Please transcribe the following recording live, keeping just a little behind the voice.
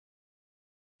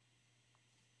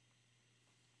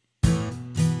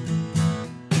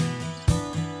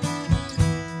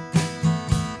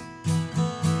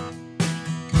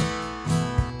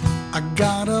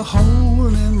got a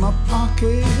hole in my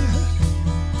pocket,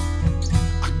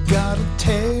 I got a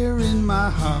tear in my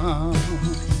heart,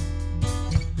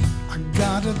 I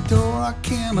got a door I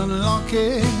can't unlock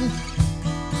it,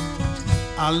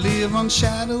 I live on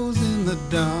shadows in the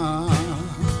dark.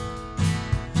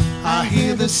 I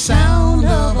hear the sound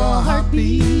of a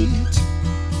heartbeat,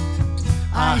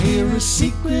 I hear a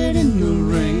secret in the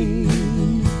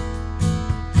rain.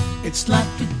 It's like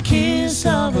the kiss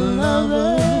of a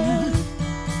lover,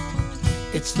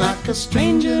 it's like a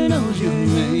stranger knows your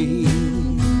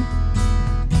name.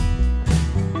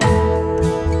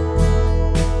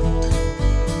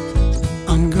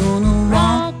 I'm gonna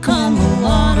rock on the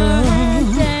water,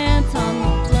 dance on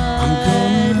the flood. I'm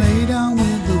gonna lay down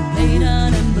with the wind.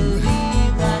 And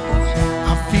believe like a child.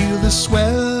 I feel the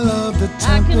swell of the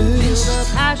I can feel tempest,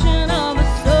 the passion of a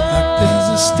soul. like there's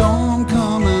a storm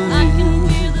coming I can in.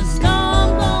 feel the storm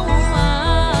going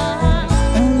wild.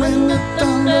 And when the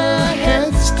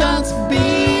thunderhead starts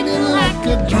beating like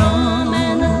a drum,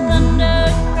 And the thunder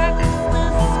cracks the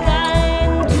sky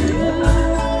in two.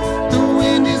 the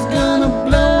wind is gonna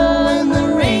blow and the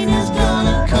rain is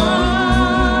gonna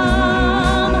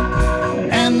come,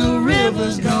 and the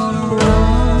river's gonna run.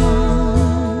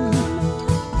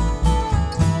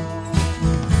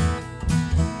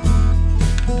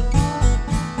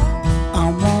 I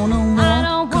wanna I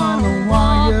don't walk on wanna a walk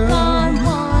wire, on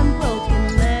one broken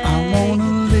leg. I wanna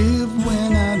live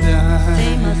when I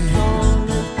Say my die, soul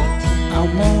is I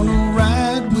wanna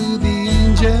ride with the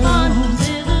angels on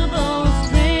invisible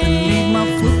and leave my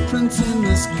strings. footprints in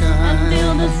the And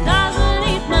feel the sky. stars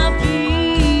beneath my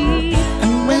feet.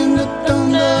 And when the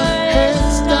thunderhead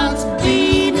starts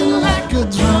beating like a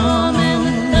drum, And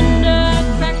the thunder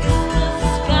cracks the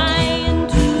sky in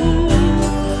two.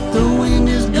 the wind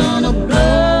is gonna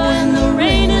blow and the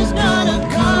rain is gonna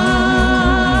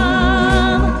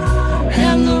come,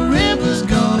 and the river's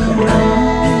gonna run.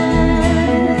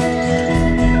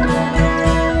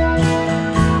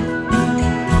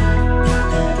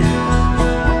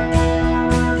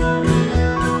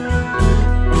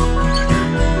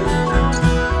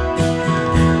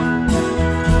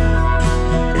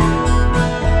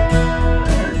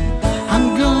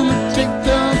 I'm gonna take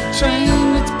the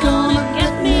train, it's gonna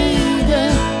get me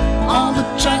there. All the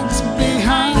tracks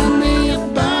behind me are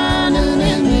burning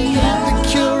in the air. The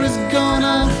cure is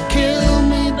gonna kill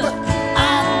me, but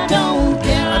I don't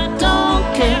care, I don't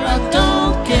care, I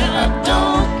don't care, I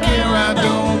don't care, I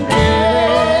don't care.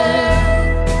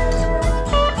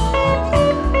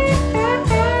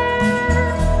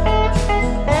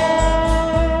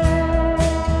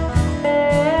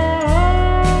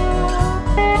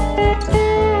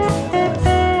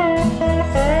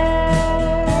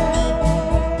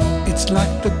 It's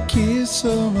like the kiss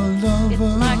of a It's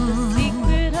lover, like the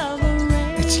secret of a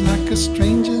rain. it's like a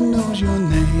stranger